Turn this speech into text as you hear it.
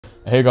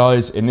Hey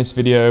guys, in this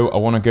video I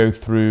want to go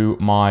through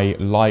my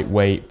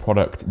lightweight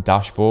product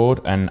dashboard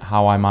and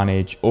how I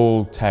manage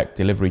all tech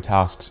delivery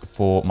tasks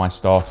for my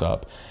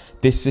startup.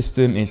 This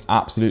system is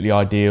absolutely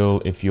ideal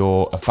if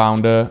you're a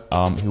founder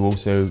who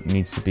also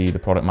needs to be the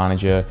product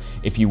manager,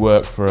 if you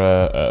work for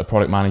a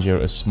product manager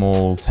at a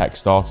small tech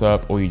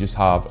startup, or you just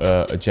have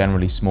a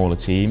generally smaller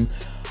team.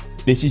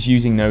 This is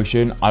using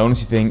Notion. I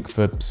honestly think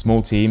for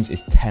small teams,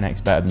 it's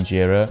 10x better than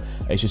Jira.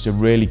 It's just a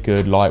really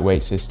good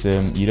lightweight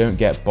system. You don't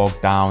get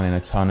bogged down in a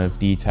ton of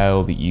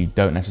detail that you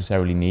don't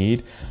necessarily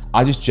need.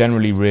 I just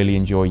generally really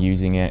enjoy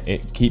using it.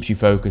 It keeps you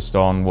focused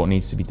on what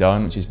needs to be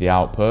done, which is the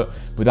output,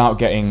 without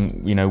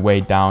getting,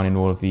 weighed down in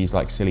all of these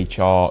like silly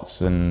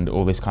charts and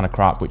all this kind of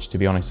crap, which to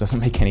be honest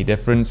doesn't make any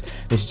difference.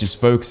 This is just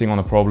focusing on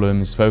the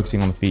problems,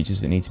 focusing on the features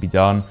that need to be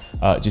done.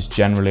 Just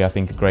generally, I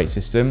think a great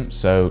system.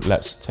 So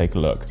let's take a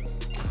look.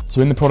 So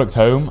in the product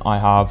home, I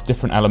have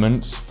different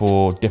elements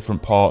for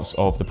different parts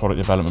of the product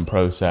development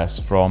process,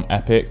 from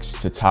epics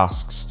to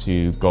tasks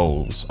to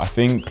goals. I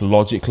think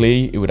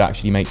logically, it would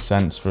actually make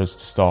sense for us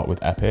to start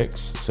with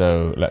epics.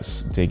 So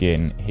let's dig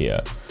in here.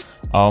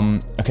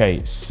 Okay,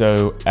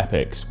 so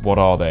epics, what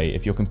are they?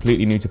 If you're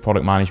completely new to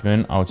product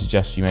management, I would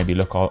suggest you maybe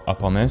look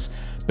up on this,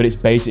 but it's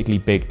basically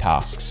big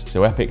tasks.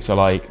 So epics are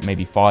like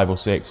maybe 5 or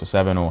 6 or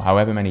 7 or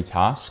however many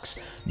tasks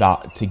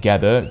that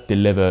together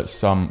deliver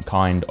some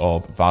kind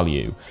of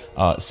value.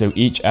 So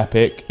each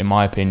epic, in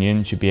my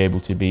opinion, should be able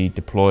to be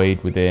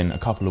deployed within a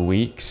couple of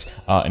weeks,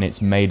 and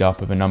it's made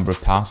up of a number of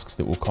tasks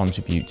that will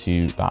contribute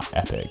to that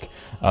epic.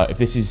 If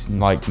this is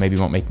like maybe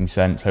not making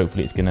sense,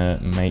 hopefully it's gonna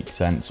make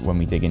sense when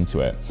we dig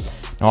into it.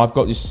 Now I've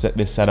got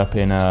this set up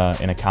in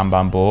a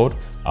Kanban board,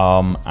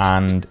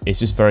 and it's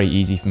just very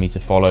easy for me to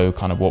follow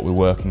kind of what we're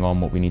working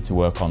on, what we need to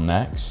work on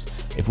next.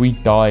 If we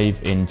dive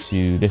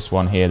into this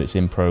one here that's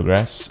in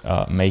progress,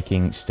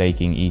 making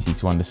staking easy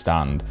to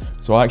understand.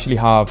 So I actually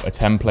have a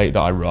template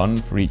that I run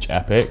for each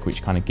epic,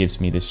 which kind of gives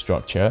me this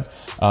structure.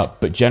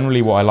 But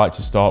generally what I like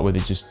to start with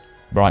is just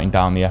writing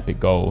down the epic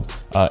goal.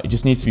 It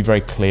just needs to be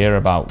very clear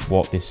about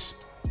what this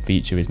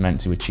feature is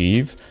meant to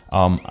achieve,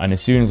 and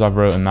as soon as I've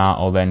written that,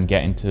 I'll then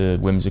get into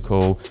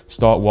whimsical,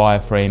 start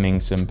wireframing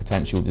some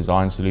potential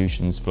design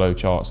solutions,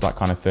 flowcharts, that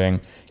kind of thing.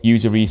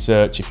 User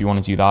research, if you want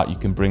to do that, you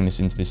can bring this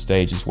into this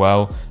stage as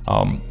well.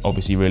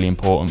 Obviously really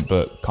important,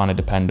 but kind of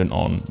dependent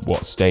on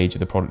what stage of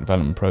the product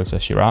development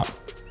process you're at.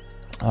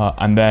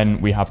 And then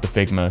we have the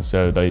Figma.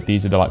 So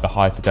these are the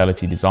high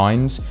fidelity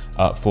designs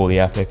for the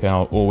epic, and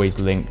I'll always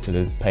link to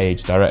the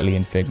page directly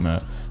in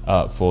Figma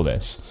for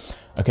this.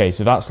 Okay,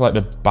 so that's like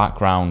the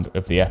background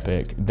of the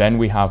epic. Then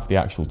we have the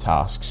actual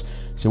tasks.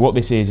 So what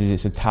this is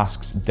it's a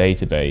tasks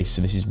database.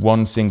 So this is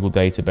one single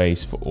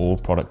database for all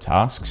product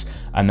tasks.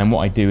 And then what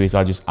I do is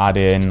I just add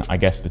in, I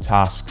guess, the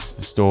tasks,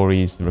 the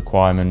stories, the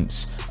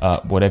requirements,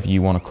 whatever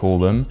you want to call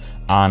them,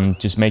 and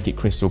just make it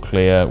crystal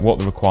clear what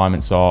the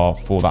requirements are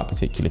for that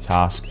particular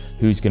task,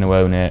 who's going to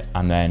own it,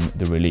 and then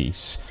the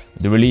release.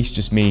 The release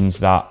just means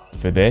that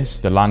for this,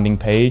 the landing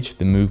page,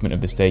 the movement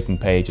of the staking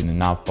page, and the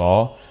nav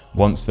bar,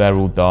 once they're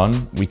all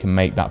done, we can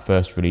make that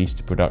first release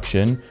to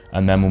production,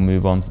 and then we'll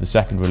move on to the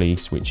second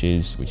release, which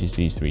is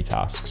these 3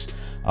 tasks.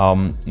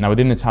 Now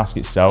within the task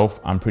itself,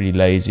 I'm pretty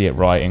lazy at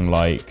writing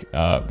like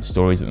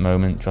stories at the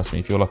moment. Trust me,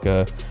 if you're like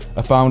a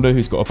founder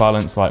who's got to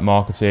balance like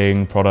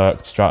marketing,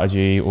 product,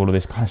 strategy, all of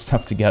this kind of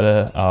stuff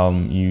together,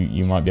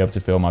 you might be able to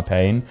feel my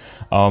pain.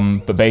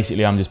 But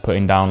basically I'm just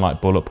putting down like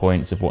bullet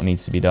points of what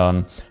needs to be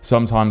done.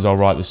 Sometimes I'll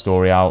write the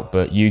story out,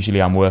 but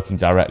usually I'm working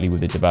directly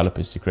with the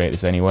developers to create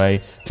this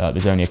anyway.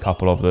 There's only a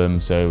couple of them,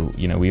 so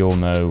we all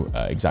know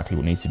exactly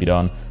what needs to be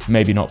done.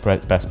 Maybe not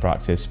best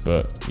practice,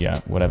 but yeah,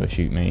 whatever,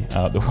 shoot me.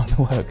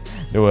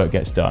 The work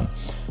gets done.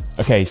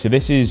 Okay, so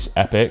this is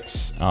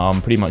epics.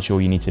 Pretty much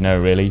all you need to know,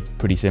 really.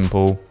 Pretty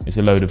simple. It's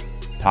a load of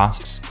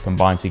tasks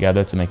combined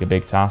together to make a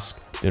big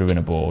task that are in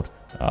a board.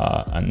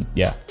 And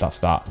yeah, that's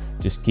that.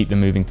 Just keep them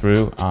moving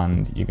through,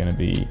 and you're gonna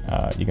be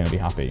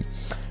happy.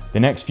 The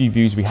next few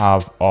views we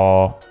have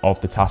are of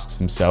the tasks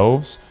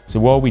themselves. So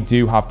while we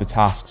do have the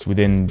tasks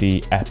within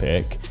the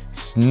epic,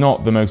 it's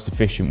not the most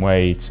efficient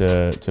way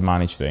to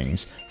manage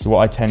things. So what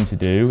I tend to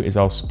do is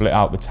I'll split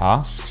out the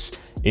tasks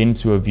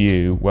into a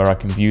view where I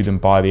can view them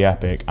by the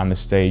epic and the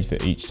stage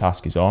that each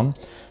task is on.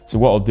 So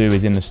what I'll do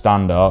is in the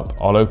stand-up,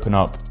 I'll open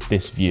up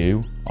this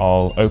view,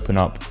 I'll open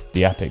up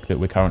the epic that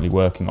we're currently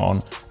working on,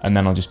 and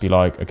then I'll just be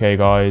like, okay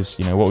guys,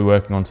 what we're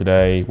working on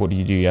today, what did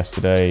you do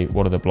yesterday,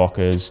 what are the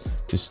blockers,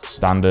 just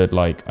standard,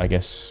 like, I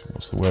guess,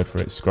 what's the word for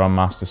it, Scrum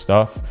Master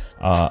stuff,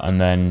 and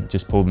then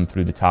just pull them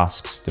through the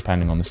tasks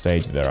depending on the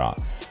stage that they're at.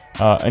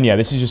 And yeah,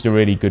 this is just a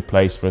really good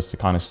place for us to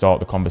kind of start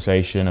the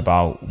conversation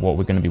about what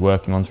we're going to be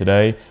working on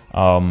today,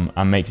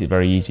 and makes it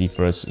very easy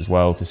for us as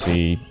well to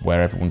see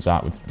where everyone's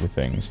at with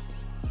things.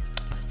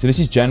 So this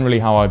is generally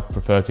how I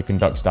prefer to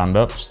conduct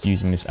stand-ups,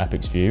 using this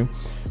epics view.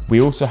 We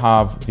also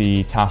have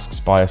the tasks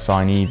by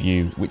assignee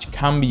view, which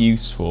can be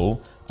useful.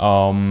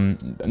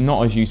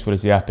 Not as useful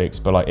as the epics,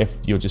 but like if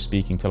you're just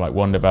speaking to like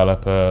one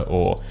developer,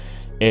 or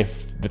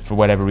if for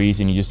whatever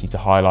reason you just need to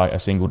highlight a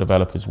single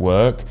developer's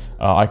work,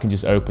 I can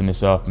just open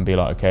this up and be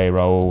like, okay,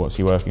 Raul, what's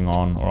he working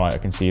on? All right, I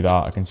can see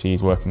that. I can see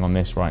he's working on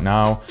this right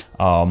now.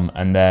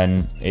 And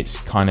then it's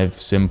kind of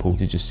simple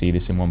to just see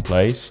this in one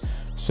place.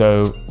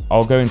 So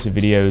I'll go into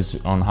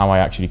videos on how I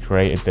actually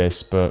created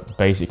this, but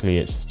basically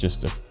it's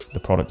just the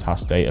product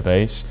task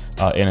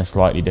database in a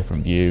slightly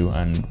different view,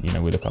 and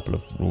with a couple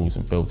of rules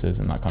and filters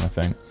and that kind of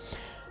thing.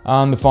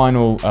 And the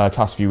final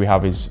task view we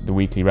have is the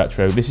weekly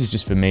retro. This is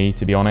just for me,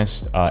 to be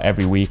honest.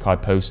 Every week I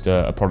post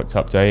a product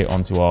update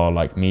onto our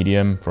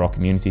Medium for our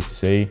community to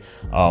see.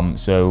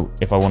 So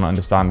if I want to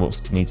understand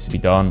what needs to be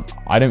done,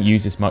 I don't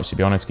use this much, to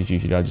be honest, because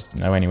usually I just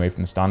know anyway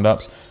from the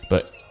stand-ups.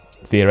 But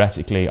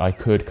theoretically, I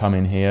could come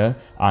in here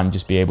and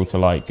just be able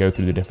to go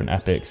through the different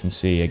epics and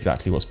see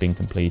exactly what's being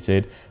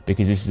completed,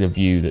 because this is a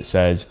view that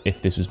says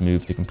if this was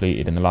moved to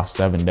completed in the last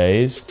 7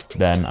 days,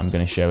 then I'm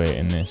going to show it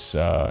in this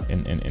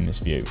in this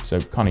view.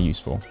 So kind of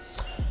useful.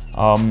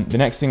 The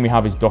next thing we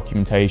have is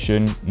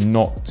documentation.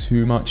 Not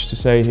too much to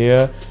say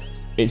here.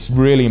 It's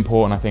really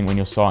important, I think, when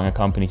you're starting a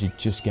company to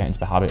just get into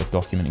the habit of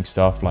documenting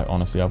stuff.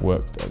 Honestly, I've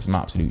worked at some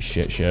absolute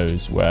shit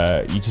shows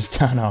where you just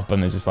turn up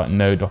and there's just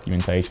no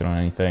documentation on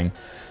anything.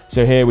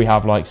 So here we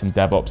have some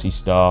DevOpsy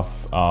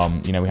stuff.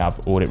 We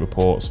have audit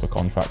reports for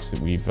contracts that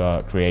we've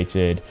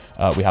created.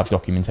 We have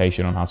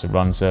documentation on how to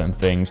run certain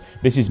things.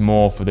 This is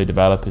more for the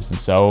developers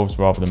themselves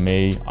rather than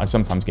me. I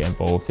sometimes get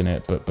involved in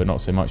it, but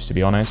not so much, to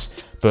be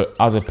honest. But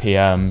as a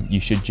PM, you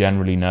should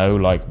generally know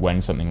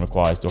when something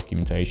requires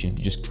documentation. If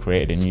you just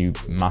created a new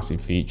massive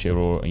feature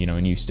or a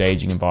new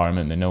staging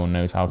environment that no one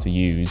knows how to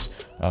use,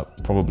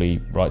 probably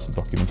write some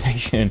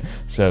documentation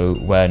so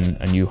when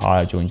a new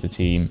hire joins the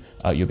team,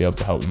 you'll be able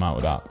to help them out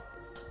with that.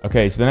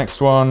 Okay, so the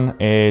next one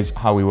is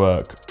how we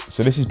work.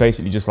 So this is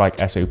basically just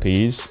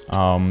SOPs.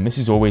 This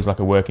is always a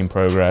work in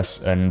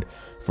progress, and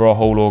for our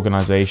whole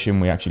organization,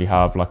 we actually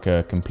have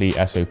a complete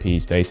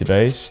SOPs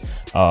database.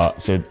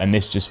 And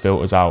this just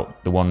filters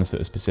out the ones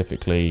that are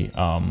specifically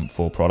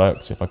for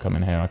product. So if I come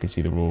in here, I can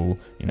see the rule,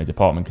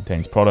 department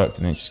contains product,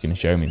 and it's just going to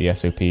show me the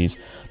SOPs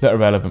that are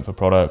relevant for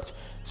product.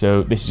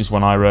 So this is just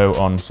one I wrote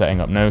on setting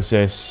up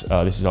Gnosis.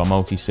 This is our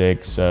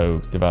multi-sig, so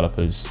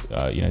developers,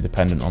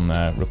 dependent on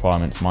their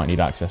requirements, might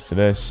need access to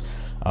this.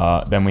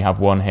 Then we have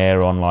one here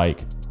on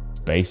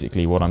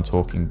basically what I'm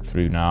talking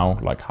through now,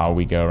 how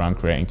we go around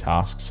creating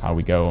tasks, how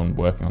we go on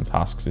working on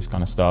tasks, this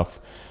kind of stuff.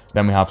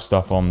 Then we have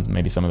stuff on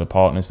maybe some of the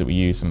partners that we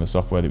use, some of the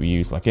software that we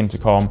use, like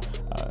Intercom,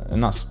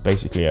 and that's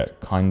basically it.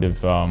 Kind of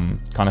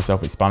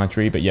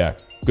self-explanatory, but yeah,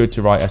 good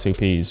to write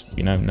SOPs.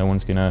 No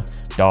one's gonna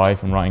die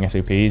from writing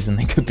SOPs, and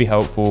they could be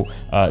helpful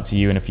to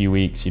you in a few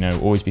weeks.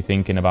 Always be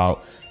thinking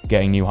about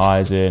getting new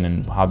hires in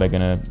and how they're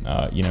gonna,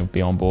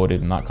 be onboarded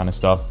and that kind of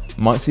stuff.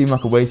 Might seem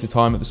like a waste of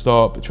time at the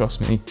start, but trust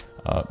me,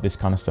 this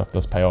kind of stuff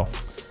does pay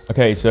off.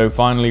 Okay, so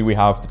finally we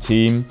have the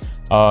team.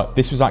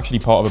 This was actually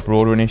part of a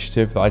broader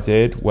initiative that I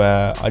did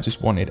where I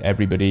just wanted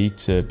everybody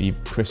to be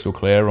crystal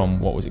clear on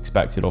what was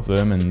expected of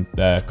them and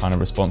their kind of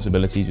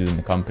responsibilities within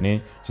the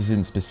company. So this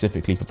isn't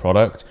specifically for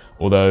product,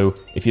 although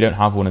if you don't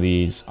have one of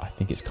these, I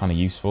think it's kind of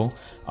useful.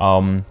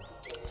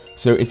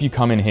 So if you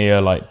come in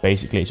here,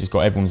 basically it's just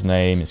got everyone's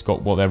name, it's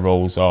got what their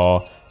roles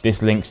are.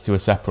 This links to a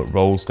separate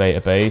roles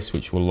database,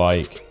 which will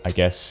I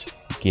guess,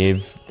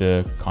 give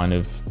the kind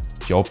of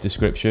job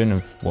description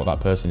of what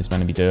that person is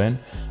meant to be doing.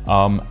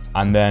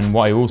 And then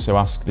what I also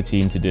ask the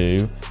team to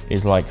do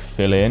is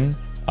fill in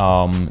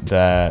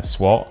their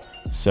SWOT.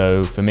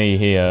 So for me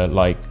here,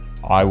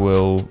 I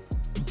will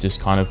just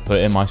kind of put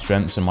in my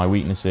strengths and my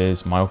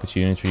weaknesses, my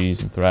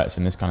opportunities and threats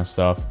and this kind of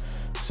stuff.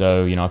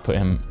 So, I put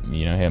him,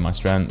 here my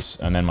strengths,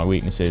 and then my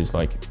weaknesses,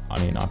 I've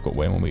got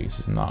way more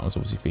weaknesses than that. I was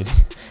obviously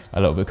feeling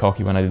a little bit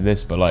cocky when I did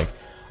this, but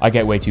I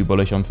get way too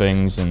bullish on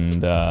things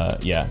and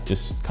yeah,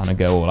 just kind of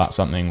go all at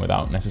something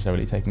without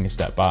necessarily taking a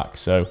step back.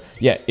 So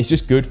yeah, it's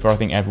just good for, I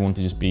think, everyone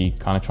to just be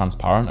kind of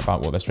transparent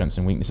about what their strengths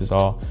and weaknesses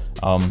are.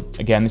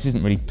 Again, this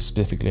isn't really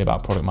specifically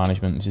about product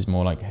management. This is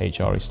more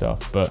HR-y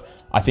stuff,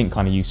 but I think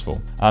kind of useful.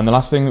 And the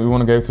last thing that we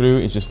want to go through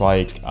is just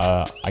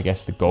I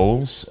guess the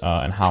goals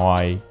and how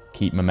I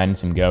keep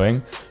momentum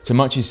going. So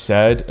much is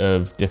said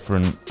of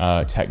different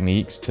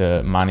techniques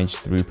to manage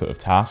throughput of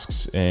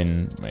tasks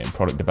in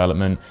product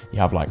development. You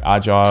have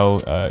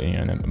Agile,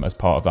 and as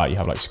part of that you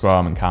have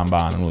Scrum and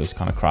Kanban and all this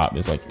kind of crap.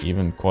 There's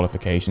even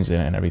qualifications in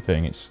it and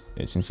everything. It's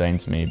insane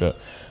to me, but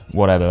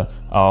whatever.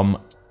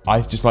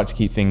 I just like to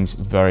keep things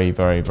very,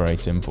 very, very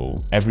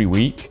simple. Every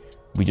week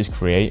we just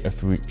create a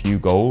few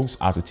goals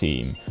as a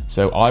team.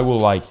 So I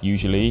will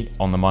usually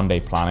on the Monday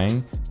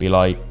planning be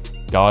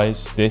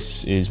guys,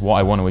 this is what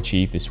I want to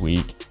achieve this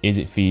week. Is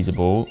it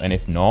feasible? And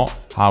if not,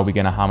 how are we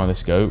going to hammer the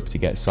scope to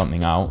get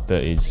something out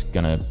that is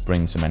going to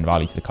bring some end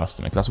value to the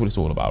customer? Because that's what it's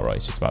all about, right?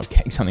 It's just about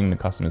getting something in the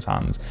customer's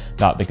hands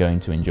that they're going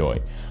to enjoy.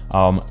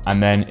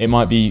 And then it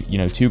might be,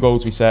 2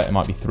 goals we set, it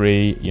might be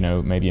 3,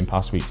 maybe in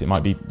past weeks, it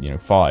might be,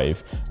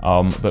 5.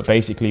 But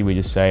basically we're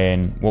just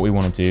saying what we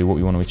want to do, what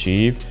we want to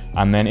achieve.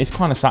 And then it's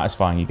kind of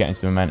satisfying. You get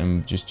into the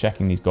momentum, just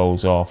checking these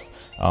goals off.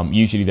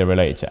 Usually they're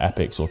related to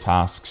epics or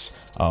tasks.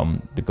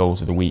 The goals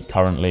goals of the week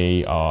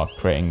currently are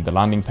creating the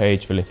landing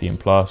page for Lithium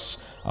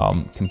Plus,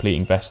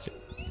 completing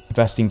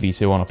investing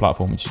V2 on a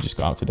platform which just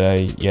got out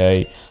today,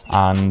 yay,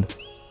 and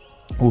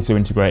also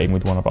integrating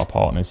with one of our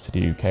partners to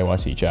do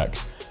KYC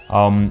checks.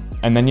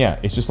 And then yeah,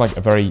 it's just like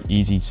a very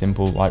easy,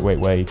 simple, lightweight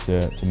way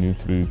to move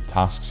through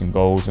tasks and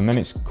goals. And then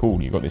it's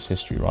cool, you've got this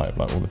history, right, of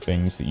like all the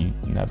things that you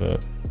never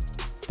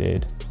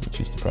did,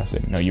 which is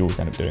depressing. No, you always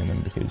end up doing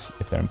them, because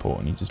if they're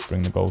important, you just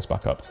bring the goals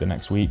back up to the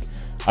next week.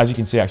 As you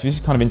can see, actually, this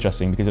is kind of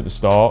interesting, because at the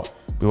start,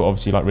 we were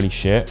obviously like really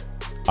shit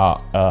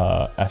at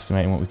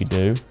estimating what we could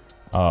do.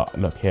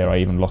 Look here, I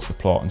even lost the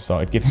plot and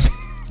started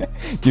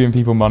giving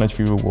people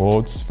monetary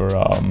rewards for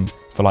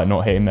like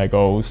not hitting their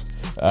goals.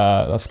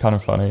 That's kind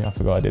of funny. I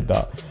forgot I did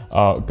that.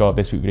 God,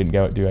 this week we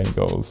didn't do any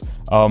goals.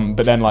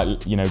 But then,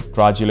 like, you know,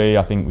 gradually,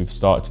 I think we've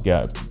started to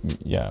get,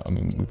 yeah, I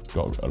mean, we've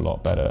got a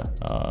lot better.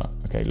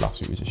 Okay,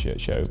 last week was a shit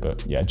show,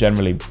 but yeah,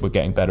 generally we're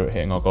getting better at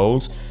hitting our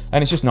goals.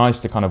 And it's just nice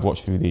to kind of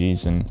watch through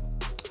these and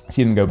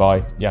see them go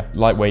by. Yeah,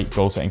 lightweight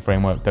goal setting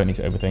framework. Don't need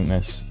to overthink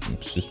this.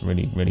 It's just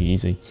really, really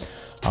easy.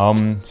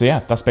 So yeah,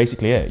 that's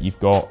basically it. You've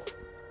got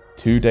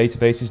two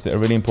databases that are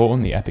really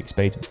important, the Epic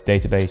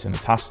database and the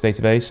Task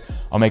database.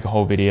 I'll make a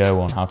whole video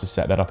on how to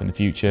set that up in the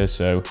future.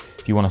 So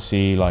if you want to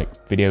see like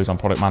videos on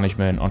product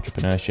management,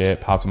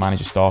 entrepreneurship, how to manage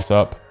a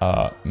startup,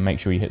 make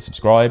sure you hit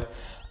subscribe.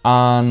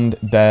 And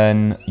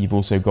then you've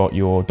also got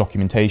your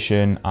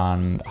documentation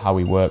and how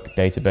we work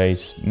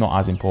database. Not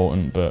as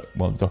important, but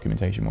well, the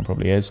documentation one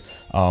probably is.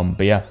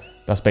 But yeah,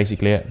 that's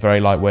basically it.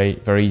 Very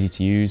lightweight, very easy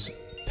to use,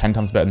 10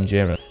 times better than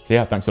Jira. So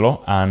yeah, thanks a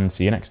lot and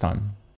see you next time.